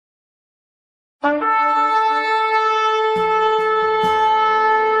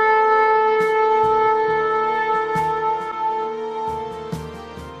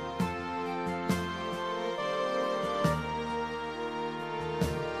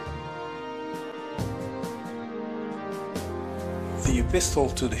the epistle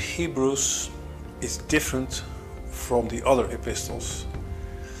to the Hebrews is different from the other epistles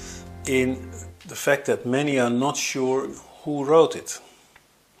in the fact that many are not sure who wrote it.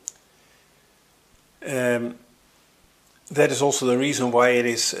 That is also the reason why it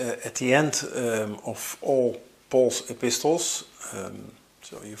is at the end of all Paul's epistles.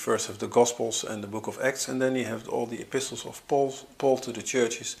 So you first have the Gospels and the book of Acts, and then you have all the epistles of Paul to the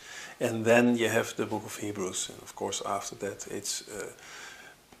churches, and then you have the book of Hebrews. And of course after that it's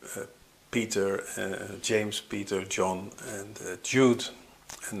Peter, James, Peter, John, and Jude,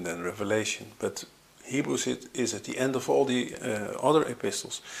 and then Revelation. But Hebrews is at the end of all the other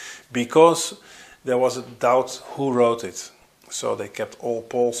epistles, because there was a doubt who wrote it. So they kept all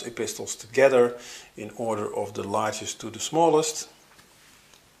Paul's epistles together in order of the largest to the smallest,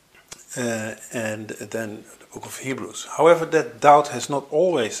 and then the book of Hebrews. However, that doubt has not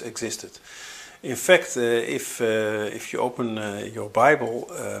always existed. In fact, if you open your Bible,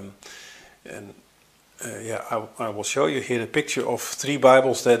 I will show you here the picture of 3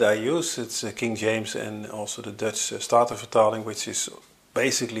 Bibles that I use. It's King James and also the Dutch Statenvertaling, which is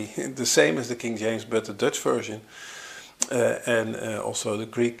basically the same as the King James, but the Dutch version, and also the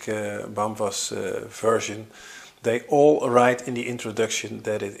Greek Bamvas version. They all write in the introduction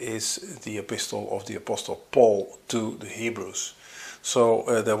that it is the epistle of the Apostle Paul to the Hebrews.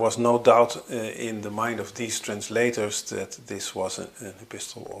 So there was no doubt in the mind of these translators that this was an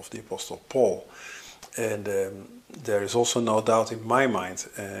epistle of the Apostle Paul. And there is also no doubt in my mind,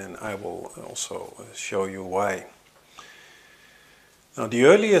 and I will also show you why. Now, the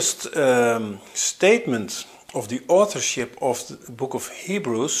earliest statement of the authorship of the book of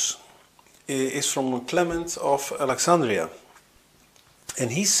Hebrews is from Clement of Alexandria.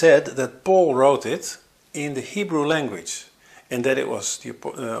 And he said that Paul wrote it in the Hebrew language, and that it was the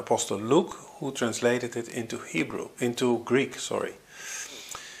Apostle Luke who translated it into Greek.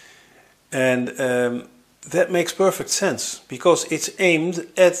 And that makes perfect sense, because it's aimed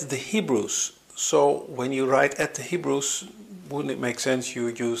at the Hebrews. So when you write at the Hebrews, wouldn't it make sense you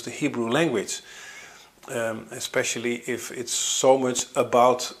use the Hebrew language? Especially if it's so much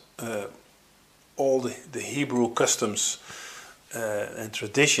about all the Hebrew customs and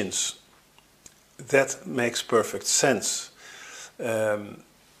traditions. That makes perfect sense.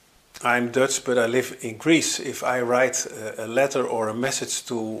 I'm Dutch, but I live in Greece. If I write a letter or a message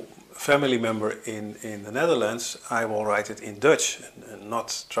to a family member in the Netherlands, I will write it in Dutch and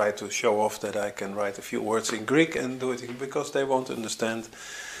not try to show off that I can write a few words in Greek and do it, because they won't understand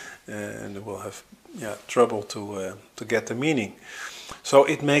and they will have trouble to get the meaning. So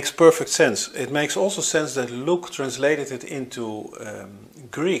it makes perfect sense. It makes also sense that Luke translated it into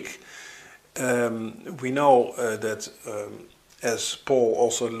Greek. We know that as Paul,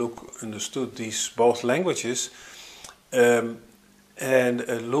 also Luke understood these both languages, and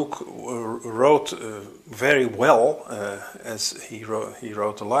Luke wrote very well, as he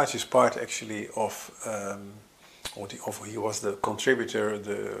wrote the largest part actually he was the contributor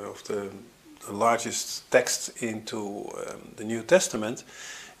of the largest text into the New Testament.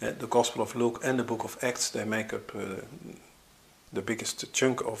 The Gospel of Luke and the book of Acts, they make up the biggest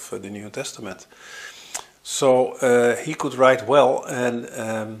chunk of the New Testament. So he could write well, and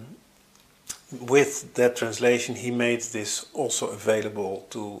with that translation he made this also available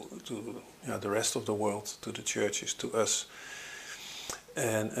to the rest of the world, to the churches, to us.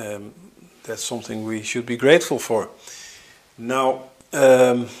 And that's something we should be grateful for. Now,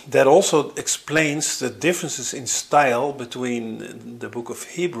 that also explains the differences in style between the book of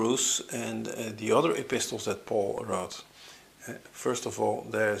Hebrews and the other epistles that Paul wrote. First of all,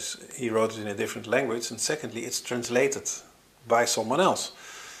 he wrote it in a different language, and secondly, it's translated by someone else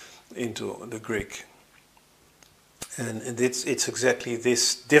into the Greek. And it's exactly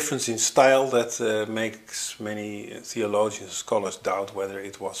this difference in style that makes many theologians and scholars doubt whether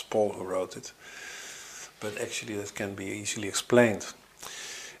it was Paul who wrote it. But actually that can be easily explained.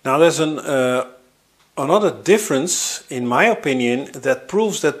 Now there's another difference, in my opinion, that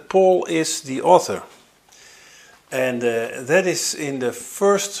proves that Paul is the author. And that is in the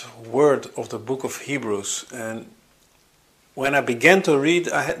first word of the book of Hebrews. And when I began to read,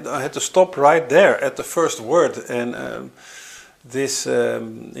 I had to stop right there at the first word. And this,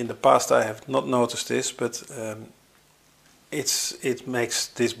 in the past I have not noticed this, but it makes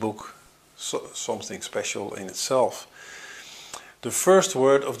this book something special in itself. The first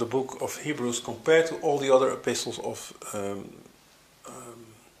word of the book of Hebrews, compared to all the other epistles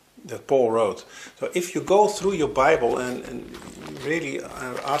that Paul wrote. So if you go through your Bible, and really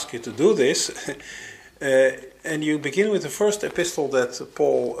I ask you to do this, and you begin with the first epistle that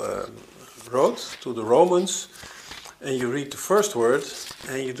Paul wrote to the Romans, and you read the first word,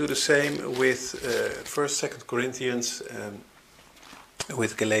 and you do the same with 1st, 2nd Corinthians,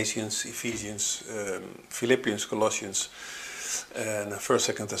 with Galatians, Ephesians, Philippians, Colossians, and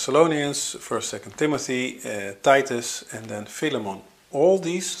 1st, 2nd Thessalonians, 1st, 2nd Timothy, Titus, and then Philemon. All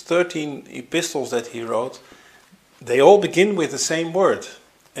these 13 epistles that he wrote, they all begin with the same word,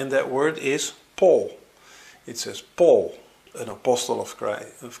 and that word is Paul. It says Paul, an apostle of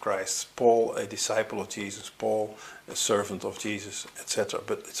Christ, Paul, a disciple of Jesus, Paul, a servant of Jesus, etc.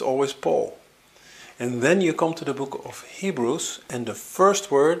 But it's always Paul. And then you come to the book of Hebrews, and the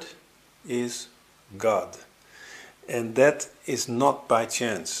first word is God. And that is not by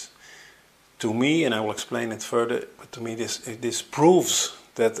chance. To me, and I will explain it further, but to me this proves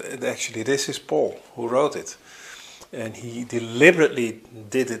that actually this is Paul who wrote it. And he deliberately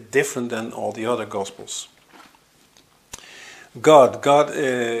did it different than all the other Gospels. God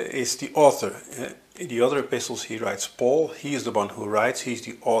is the author. In the other epistles he writes Paul. He is the one who writes. He's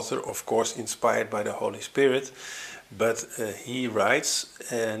the author, of course, inspired by the Holy Spirit. But he writes,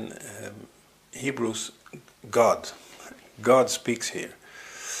 and Hebrews, God. God speaks here.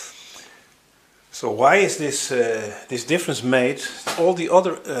 So why is this difference made? All the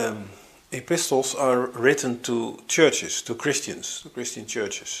other epistles are written to churches, to Christians, to Christian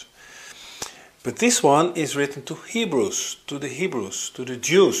churches. But this one is written to Hebrews, to the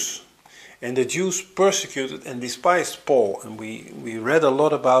Jews. And the Jews persecuted and despised Paul. And we read a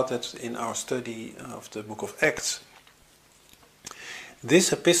lot about it in our study of the book of Acts.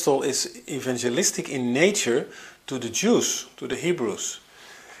 This epistle is evangelistic in nature to the Jews, to the Hebrews.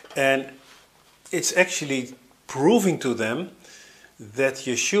 And it's actually proving to them that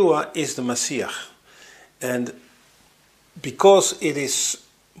Yeshua is the Messiah. And because it is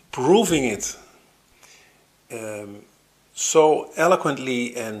proving it so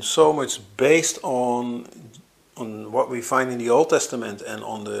eloquently and so much based on what we find in the Old Testament and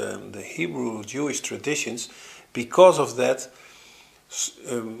on the Hebrew Jewish traditions, because of that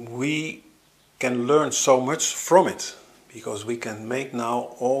we can learn so much from it, because we can make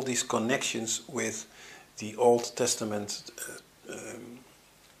now all these connections with the Old Testament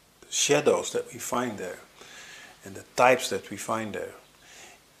shadows that we find there and the types that we find there.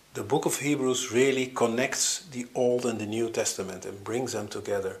 The book of Hebrews really connects the Old and the New Testament and brings them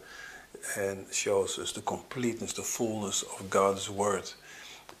together and shows us the completeness, the fullness of God's Word.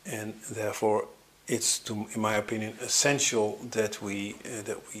 And therefore it's, in my opinion, essential that we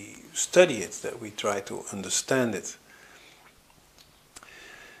study it, that we try to understand it.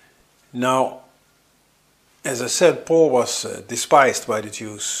 Now, as I said, Paul was despised by the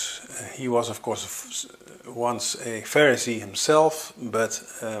Jews. He was, of course, once a Pharisee himself, but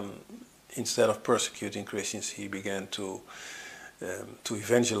instead of persecuting Christians, he began to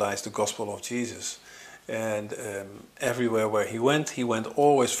evangelize the gospel of Jesus. And everywhere where he went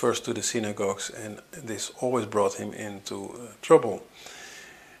always first to the synagogues, and this always brought him into trouble.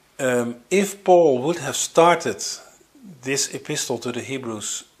 If Paul would have started this epistle to the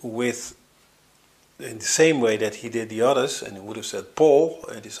Hebrews in the same way that he did the others, and he would have said Paul,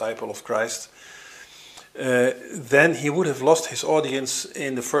 a disciple of Christ, then he would have lost his audience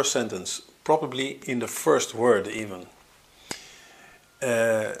in the first sentence, probably in the first word even.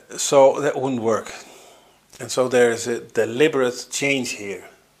 So that wouldn't work. And so there is a deliberate change here.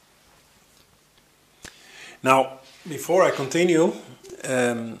 Now, before I continue,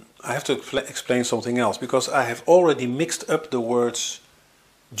 I have to explain something else, because I have already mixed up the words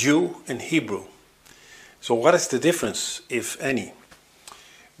Jew and Hebrew. So what is the difference, if any?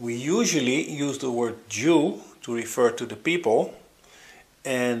 We usually use the word Jew to refer to the people,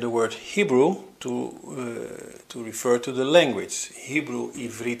 and the word Hebrew to refer to the language. Hebrew,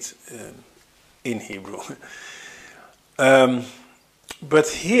 Ivrit, in Hebrew. But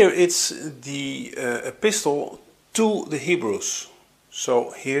here it's the epistle to the Hebrews.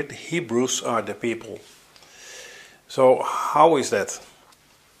 So here the Hebrews are the people. So how is that?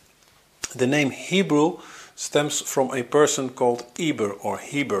 The name Hebrew stems from a person called Eber or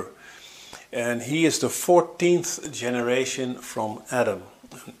Heber. And he is the 14th generation from Adam.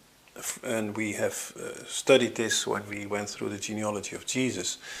 And we have studied this when we went through the genealogy of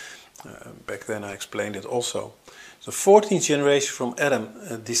Jesus. Back then I explained it also. The 14th generation from Adam,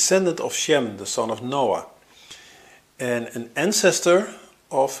 a descendant of Shem, the son of Noah, and an ancestor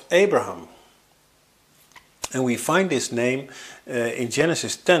of Abraham. And we find this name in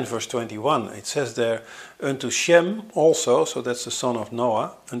Genesis 10 verse 21. It says there, unto Shem also, so that's the son of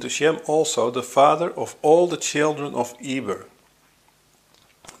Noah, unto Shem also, the father of all the children of Eber,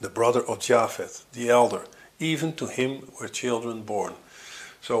 the brother of Japheth, the elder, even to him were children born.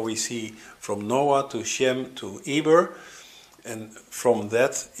 So we see from Noah to Shem to Eber, and from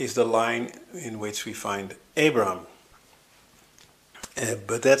that is the line in which we find Abraham.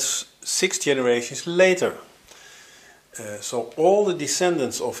 But that's 6 generations later. So all the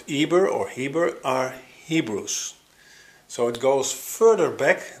descendants of Eber or Heber are Hebrews. So it goes further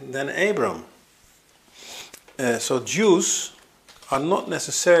back than Abraham. So Jews are not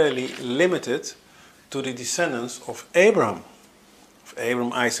necessarily limited to the descendants of Abraham,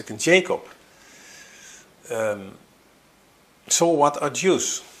 Isaac, and Jacob. So what are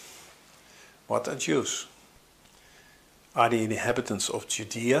Jews? What are Jews? Are they inhabitants of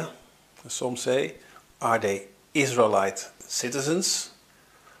Judea, as some say? Are they Israelite citizens?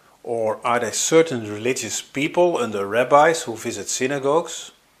 Or are they certain religious people under rabbis who visit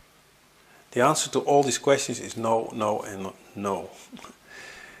synagogues? The answer to all these questions is no, no, and no.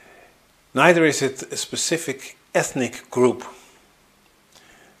 Neither is it a specific ethnic group.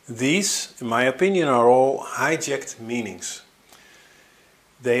 These, in my opinion, are all hijacked meanings.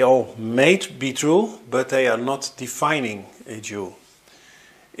 They all may be true, but they are not defining a Jew.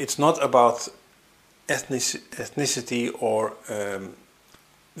 It's not about ethnicity or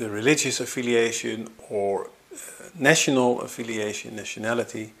the religious affiliation or national affiliation,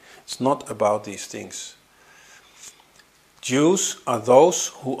 nationality. It's not about these things. Jews are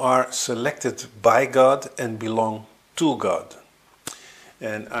those who are selected by God and belong to God.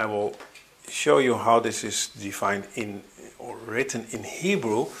 And I will show you how this is defined or written in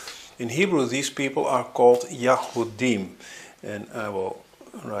Hebrew. In Hebrew, these people are called Yahudim. And I will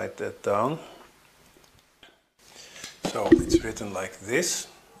write that down. So it's written like this.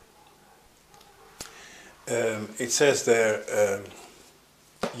 It says there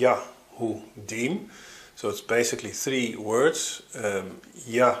Yahudim. So it's basically 3 words.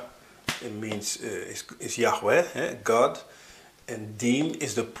 Yah, it means is Yahweh, God. And Dim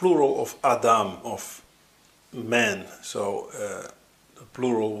is the plural of Adam, of man. So the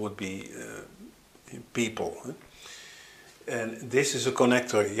plural would be people. And this is a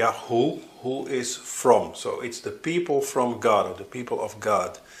connector, Yahu, who is from. So it's the people from God, or the people of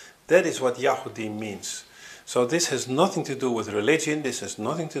God. That is what Yahudim means. So this has nothing to do with religion, this has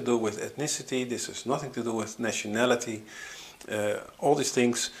nothing to do with ethnicity, this has nothing to do with nationality. All these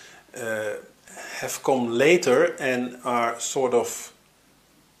things have come later and are sort of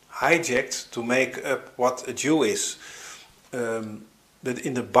hijacked to make up what a Jew is. But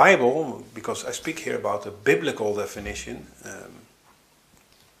in the Bible, because I speak here about a biblical definition,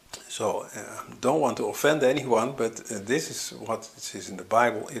 so don't want to offend anyone, but this is what it says in the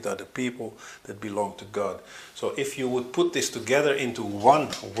Bible. It are the people that belong to God. So if you would put this together into one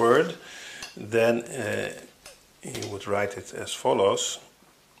word, then you would write it as follows.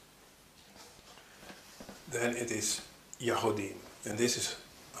 Then it is Yahudim. And this is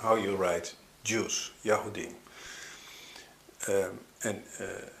how you write Jews, Yahudim.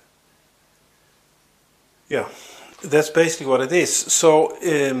 Yeah, that's basically what it is. So,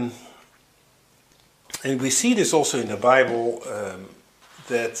 and we see this also in the Bible,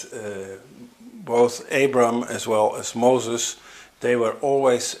 that both Abram as well as Moses, they were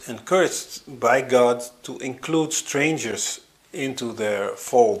always encouraged by God to include strangers into their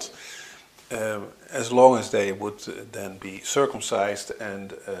fold, as long as they would then be circumcised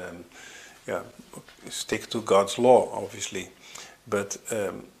and stick to God's law, obviously. But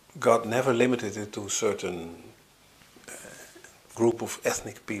God never limited it to a certain group of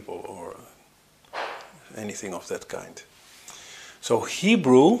ethnic people or anything of that kind. So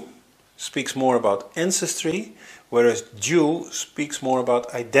Hebrew speaks more about ancestry, whereas Jew speaks more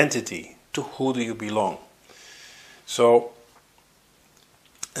about identity. To who do you belong? So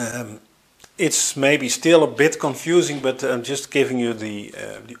it's maybe still a bit confusing, but I'm just giving you the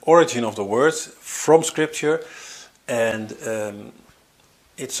origin of the words from Scripture, and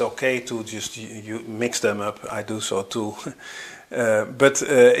it's okay to just you mix them up. I do so too. But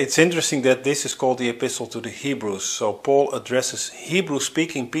it's interesting that this is called the Epistle to the Hebrews. So Paul addresses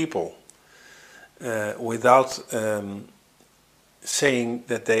Hebrew-speaking people without saying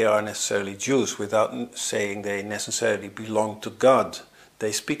that they are necessarily Jews, without saying they necessarily belong to God.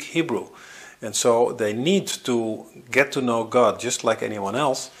 They speak Hebrew. And so they need to get to know God just like anyone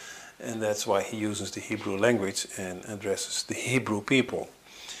else. And that's why he uses the Hebrew language and addresses the Hebrew people.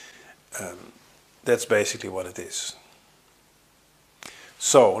 That's basically what it is.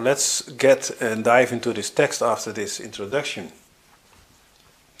 So let's get and dive into this text after this introduction.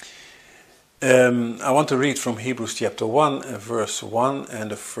 I want to read from Hebrews chapter 1, verse 1 and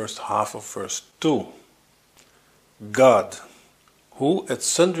the first half of verse 2. God, who at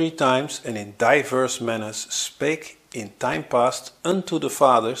sundry times and in diverse manners spake in time past unto the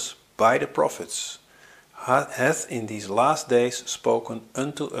fathers by the prophets, hath in these last days spoken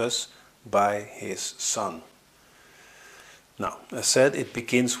unto us by his Son. Now, as said, it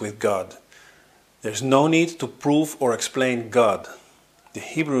begins with God. There's no need to prove or explain God. The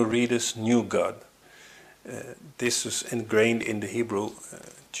Hebrew readers knew God. This is ingrained in the Hebrew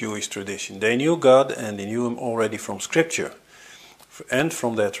Jewish tradition. They knew God, and they knew him already from Scripture and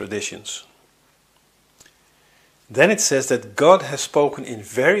from their traditions. Then it says that God has spoken in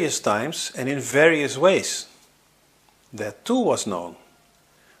various times and in various ways. That too was known.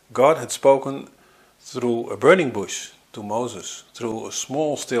 God had spoken through a burning bush to Moses, through a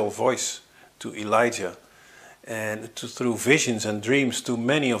small still voice to Elijah, and through visions and dreams to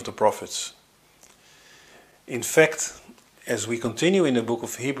many of the prophets. In fact, as we continue in the book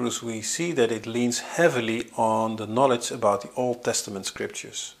of Hebrews, we see that it leans heavily on the knowledge about the Old Testament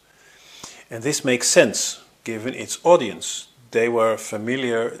scriptures. And this makes sense, given its audience. They were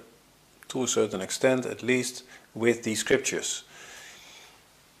familiar, to a certain extent at least, with these scriptures.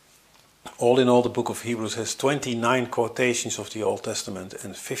 All in all, the book of Hebrews has 29 quotations of the Old Testament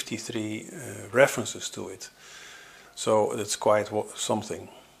and 53 references to it. So it's quite something.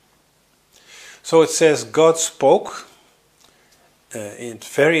 So it says God spoke in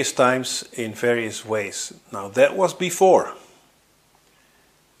various times, in various ways. Now that was before.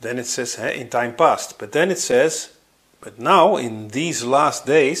 Then it says in time past. But then it says, but now in these last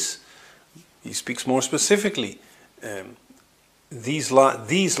days, he speaks more specifically. These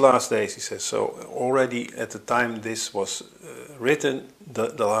last days, he says. So already at the time this was written,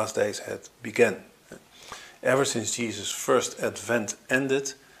 the last days had begun. Ever since Jesus' first advent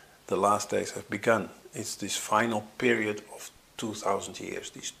ended, the last days have begun. It's this final period of 2,000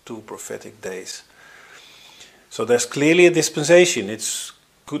 years, these two prophetic days. So there's clearly a dispensation. It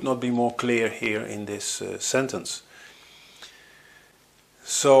could not be more clear here in this sentence.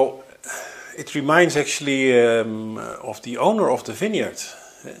 So it reminds actually of the owner of the vineyard.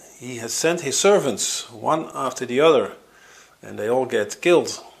 He has sent his servants one after the other, and they all get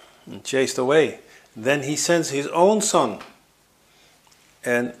killed and chased away. Then he sends his own son,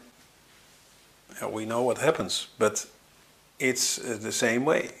 and we know what happens, but it's the same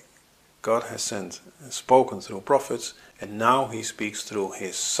way. God has spoken through prophets, and now he speaks through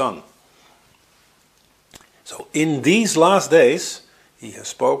his Son. So in these last days, he has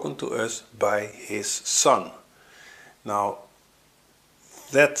spoken to us by his Son. Now,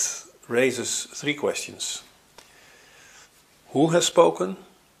 that raises three questions. Who has spoken?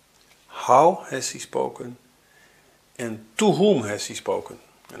 How has he spoken? And to whom has he spoken?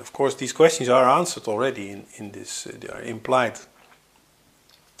 And of course, these questions are answered already in this, they are implied.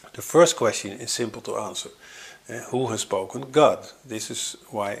 The first question is simple to answer. Who has spoken? God. This is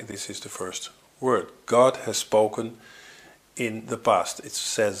why this is the first word. God has spoken in the past. It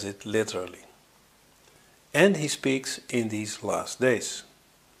says it literally. And he speaks in these last days.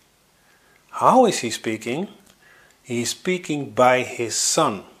 How is he speaking? He is speaking by his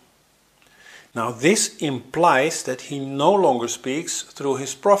Son. Now this implies that he no longer speaks through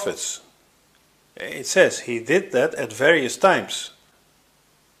his prophets. It says he did that at various times.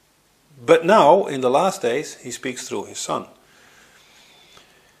 But now, in the last days, he speaks through his Son.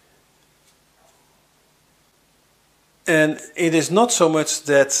 And it is not so much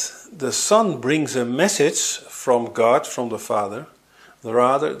that the Son brings a message from God, from the Father.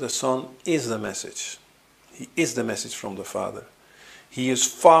 Rather, the Son is the message. He is the message from the Father. He is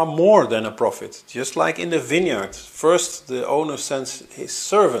far more than a prophet. Just like in the vineyard. First, the owner sends his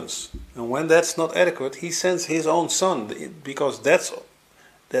servants. And when that's not adequate, he sends his own Son. Because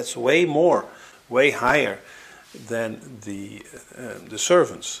that's way more, way higher than the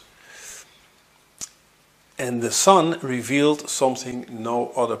servants. And the Son revealed something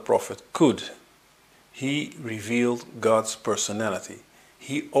no other prophet could. He revealed God's personality.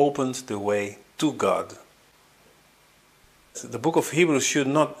 He opened the way to God. The book of Hebrews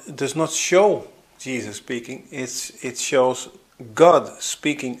does not show Jesus speaking. It shows God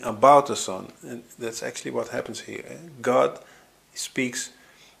speaking about the Son. And that's actually what happens here. God speaks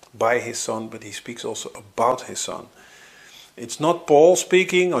by his Son, but he speaks also about his Son. It's not Paul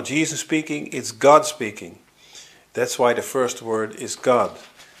speaking or Jesus speaking, it's God speaking. That's why the first word is God.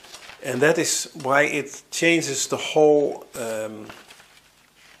 And that is why it changes the whole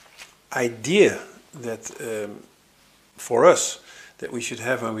idea that for us that we should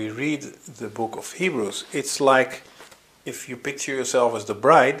have when we read the book of Hebrews. It's like if you picture yourself as the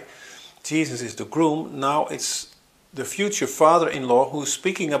bride, Jesus is the groom, now it's the future father-in-law who's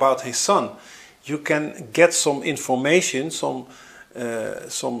speaking about his son. You can get some information, some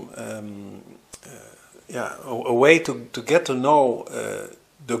a way to get to know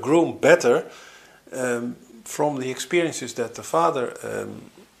the groom better from the experiences that the Father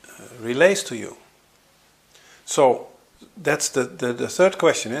relays to you. So that's the third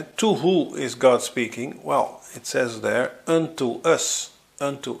question. To who is God speaking? Well, it says there, unto us.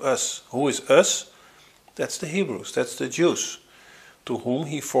 Unto us. Who is us? That's the Hebrews, that's the Jews, to whom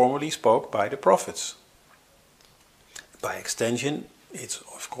he formerly spoke by the prophets. By extension, it's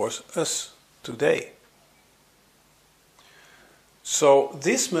of course us today. So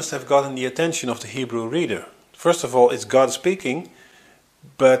this must have gotten the attention of the Hebrew reader. First of all, it's God speaking,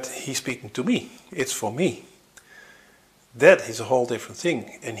 but he's speaking to me. It's for me. That is a whole different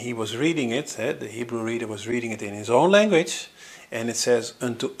thing. And he was reading it, the Hebrew reader was reading it in his own language, and it says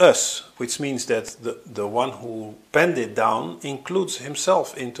unto us, which means that the one who penned it down includes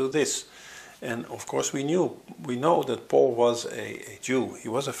himself into this. And of course we know that Paul was a Jew. He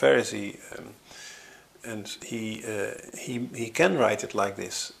was a Pharisee, and he can write it like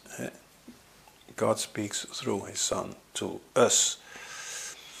this. God speaks through his Son to us.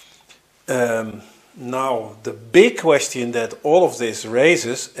 Now, the big question that all of this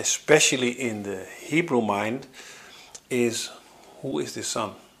raises, especially in the Hebrew mind, is who is this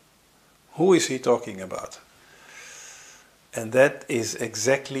Son? Who is he talking about? And that is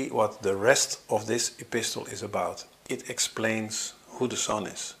exactly what the rest of this epistle is about. It explains who the Son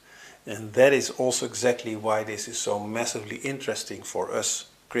is. And that is also exactly why this is so massively interesting for us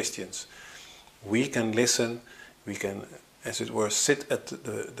Christians. We can listen, we can, as it were, sit at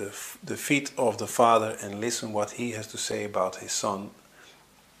the feet of the Father and listen what he has to say about his Son,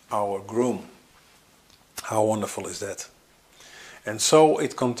 our groom. How wonderful is that? And so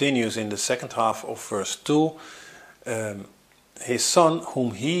it continues in the second half of verse 2. His Son,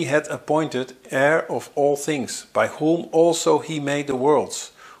 whom he had appointed heir of all things, by whom also he made the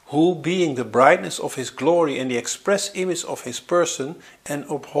worlds, who being the brightness of his glory and the express image of his person, and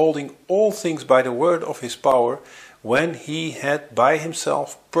upholding all things by the word of his power, when he had by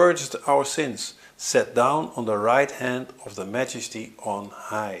himself purged our sins, sat down on the right hand of the majesty on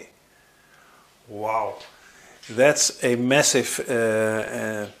high. Wow. That's a massive,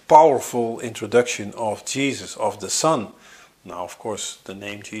 powerful introduction of Jesus, of the Son. Now, of course, the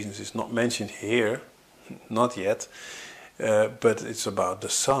name Jesus is not mentioned here, not yet, but it's about the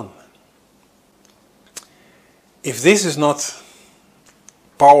Son. If this is not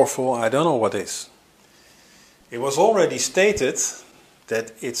powerful, I don't know what is. It was already stated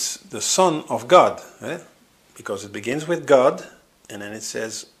that it's the Son of God, because it begins with God, and then it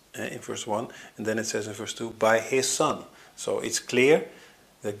says in verse 1, and then it says in verse 2, by his Son. So it's clear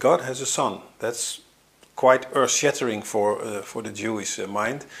that God has a Son. That's quite earth-shattering for the Jewish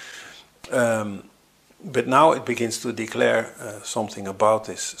mind. But now it begins to declare something about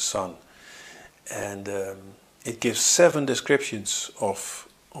this Son. And it gives 7 descriptions of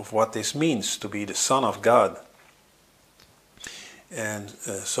what this means to be the Son of God. And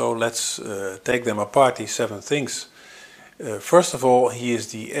so let's take them apart, these 7 things. First of all, he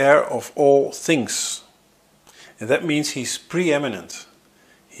is the heir of all things. And that means he's preeminent.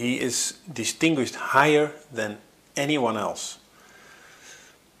 He is distinguished higher than anyone else.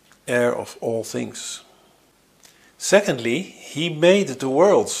 Heir of all things. Secondly, he made the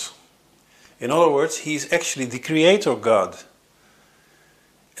worlds. In other words, he is actually the creator God.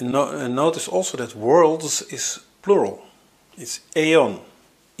 And notice also that worlds is plural. It's aeon,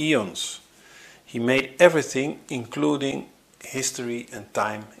 eons. He made everything, including history and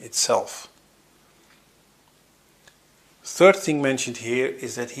time itself. Third thing mentioned here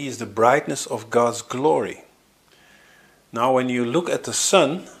is that he is the brightness of God's glory. Now when you look at the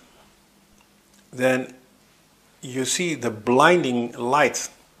sun, then you see the blinding light,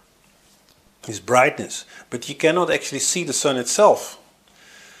 his brightness, but you cannot actually see the sun itself.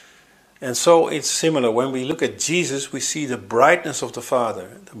 And so it's similar. When we look at Jesus, we see the brightness of the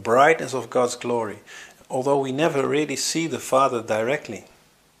Father, the brightness of God's glory, although we never really see the Father directly.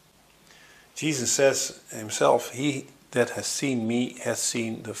 Jesus says himself, he that has seen me has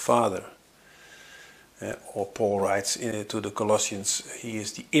seen the Father. Or Paul writes to the Colossians, he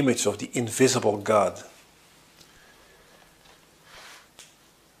is the image of the invisible God.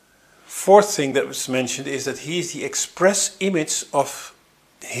 Fourth thing that was mentioned is that he is the express image of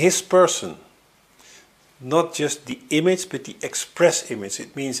his person. Not just the image, but the express image.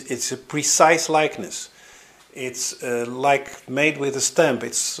 It means it's a precise likeness. It's like made with a stamp.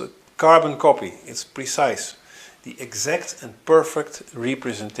 It's a carbon copy. It's precise. The exact and perfect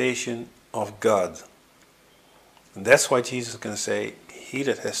representation of God. And that's why Jesus can say, he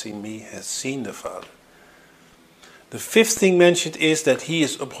that has seen me has seen the Father. The fifth thing mentioned is that he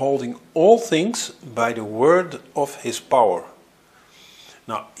is upholding all things by the word of his power.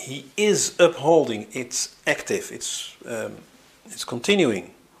 Now, he is upholding, it's active, it's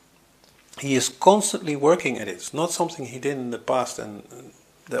continuing. He is constantly working at it. It's not something he did in the past and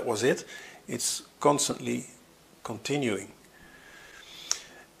that was it. It's constantly continuing.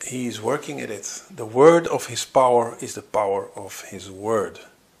 He is working at it. The word of his power is the power of his word.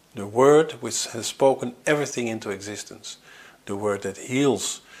 The word which has spoken everything into existence. The word that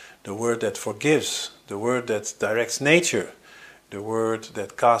heals. The word that forgives. The word that directs nature. The word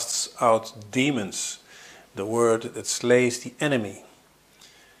that casts out demons. The word that slays the enemy.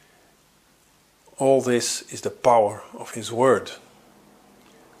 All this is the power of his word.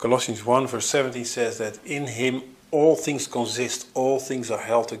 Colossians 1 verse 17 says that in him all things consist, all things are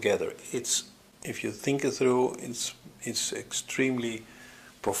held together. It's, if you think it through, it's extremely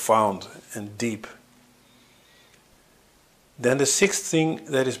profound and deep. Then the sixth thing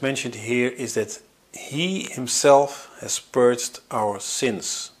that is mentioned here is that he himself has purged our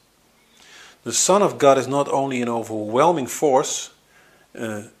sins. The Son of God is not only an overwhelming force,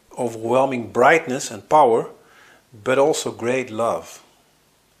 overwhelming brightness and power, but also great love.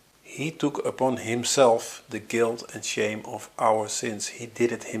 He took upon himself the guilt and shame of our sins. He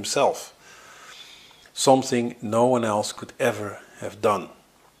did it himself. Something no one else could ever have done.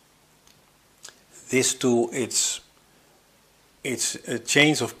 This too, it's a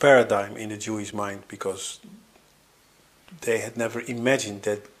change of paradigm in the Jewish mind, because they had never imagined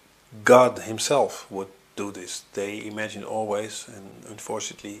that God himself would do this. They imagined always, and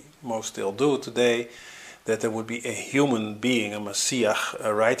unfortunately most still do today, that there would be a human being, a Messiah,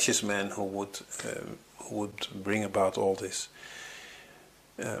 a righteous man who would bring about all this.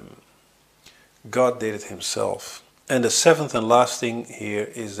 God did it himself. And the seventh and last thing here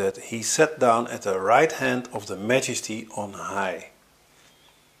is that he sat down at the right hand of the Majesty on high.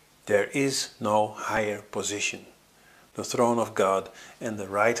 There is no higher position. The throne of God, and the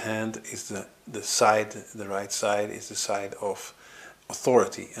right hand is the right side is the side of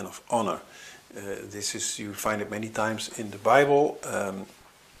authority and of honor. You find it many times in the Bible,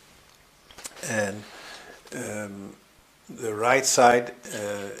 and the right side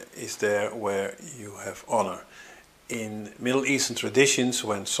is there where you have honor. In Middle Eastern traditions,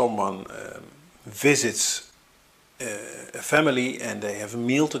 when someone visits a family and they have a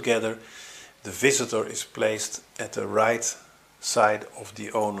meal together, the visitor is placed at the right side of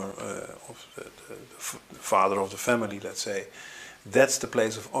the owner, of the father of the family, let's say. That's the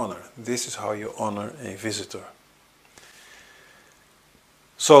place of honor. This is how you honor a visitor.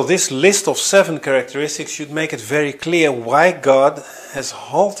 So this list of 7 characteristics should make it very clear why God has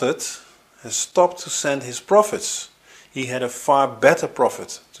stopped to send his prophets. He had a far better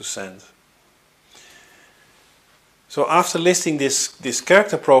prophet to send. So after listing this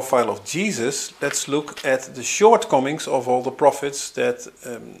character profile of Jesus, let's look at the shortcomings of all the prophets that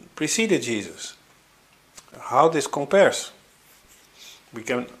preceded Jesus. How this compares. We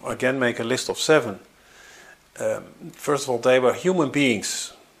can again make a list of 7. First of all, they were human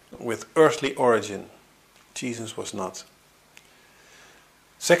beings with earthly origin. Jesus was not.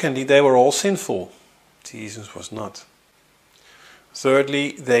 Secondly, they were all sinful. Jesus was not.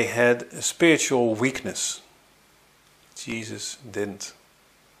 Thirdly, they had a spiritual weakness. Jesus didn't.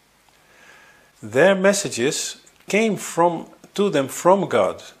 Their messages came to them from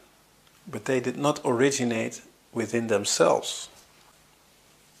God, but they did not originate within themselves.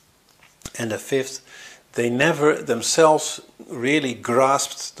 And the fifth, they never themselves really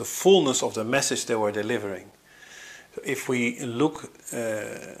grasped the fullness of the message they were delivering. If we look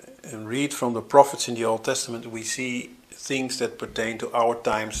and read from the prophets in the Old Testament, we see things that pertain to our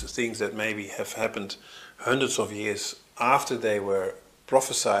times, things that maybe have happened hundreds of years after they were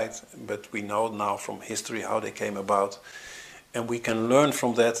prophesied, but we know now from history how they came about. And we can learn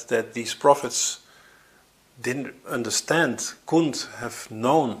from that these prophets didn't understand, couldn't have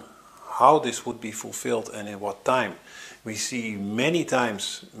known how this would be fulfilled and in what time. We see many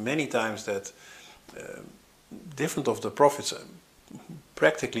times that different of the prophets,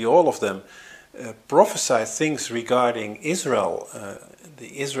 practically all of them, prophesied things regarding Israel,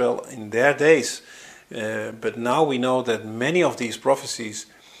 the Israel in their days. But now we know that many of these prophecies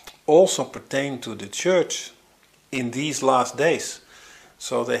also pertain to the church in these last days.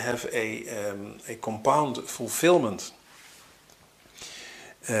 So they have a compound fulfillment.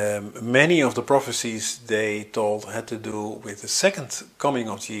 Many of the prophecies they told had to do with the second coming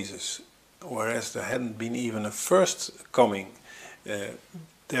of Jesus, whereas there hadn't been even a first coming.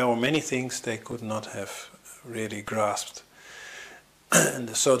 There were many things they could not have really grasped.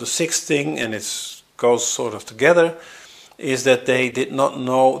 And so the sixth thing, and it's goes sort of together, is that they did not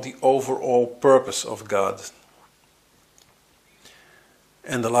know the overall purpose of God.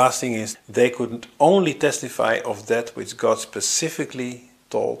 And the last thing is, they could only testify of that which God specifically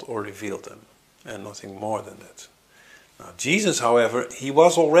told or revealed them, and nothing more than that. Now, Jesus, however, he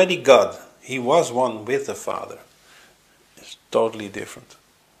was already God. He was one with the Father. It's totally different.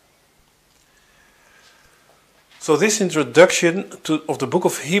 So this introduction of the book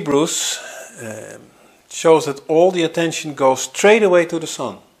of Hebrews shows that all the attention goes straight away to the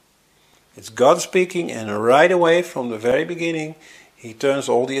Son. It's God speaking, and right away from the very beginning, he turns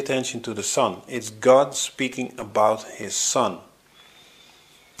all the attention to the Son. It's God speaking about his Son.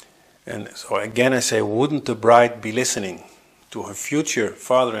 And so again I say, wouldn't the bride be listening to her future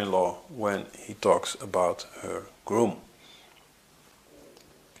father-in-law when he talks about her groom?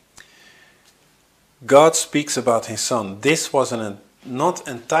 God speaks about his Son. This was not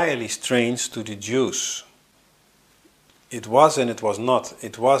entirely strange to the Jews. It was and it was not.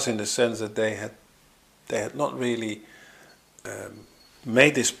 It was in the sense that they had not really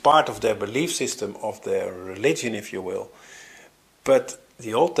made this part of their belief system, of their religion, if you will. But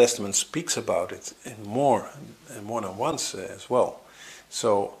the Old Testament speaks about it in more than once as well.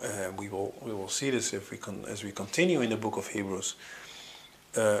 So we will see this as we continue in the book of Hebrews.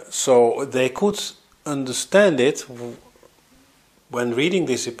 So they could understand it when reading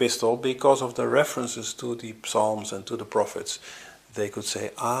this epistle because of the references to the Psalms and to the prophets. They could say,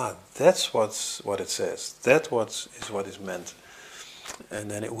 that's what it says. That is what is meant.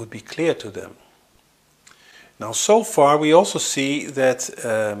 And then it would be clear to them. Now, so far we also see that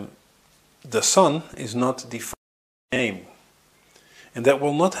the Son is not defined name. And that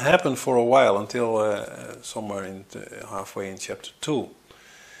will not happen for a while, until somewhere halfway in chapter 2.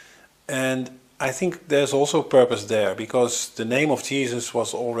 And I think there's also purpose there, because the name of Jesus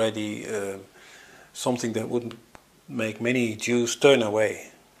was already something that would make many Jews turn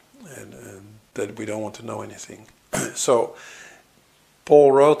away, and that we don't want to know anything. So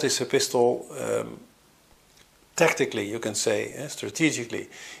Paul wrote this epistle tactically, you can say, strategically.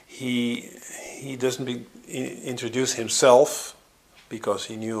 He doesn't introduce himself because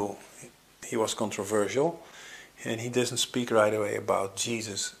he knew he was controversial, and he doesn't speak right away about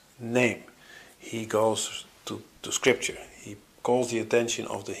Jesus' name. He goes to Scripture. He calls the attention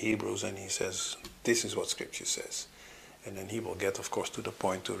of the Hebrews and he says, this is what Scripture says. And then he will get, of course, to the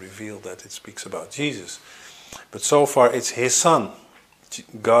point to reveal that it speaks about Jesus. But so far it's his Son,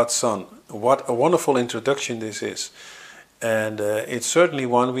 God's Son. What a wonderful introduction this is. And it's certainly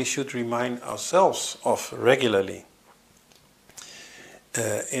one we should remind ourselves of regularly.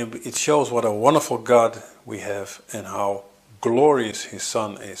 It shows what a wonderful God we have and how glorious his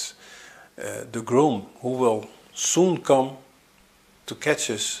Son is. The groom who will soon come to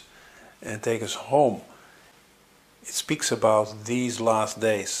catch us and take us home. It speaks about these last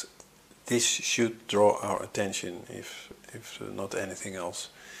days. This should draw our attention, if not anything else.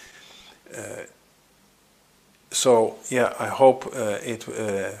 So yeah, I hope it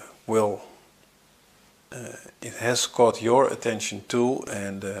will. It has caught your attention too,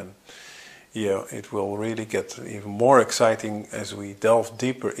 and yeah, it will really get even more exciting as we delve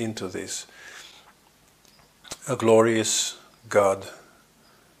deeper into this. A glorious God,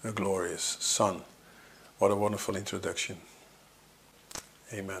 a glorious Son. What a wonderful introduction.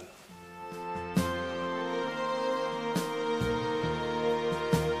 Amen.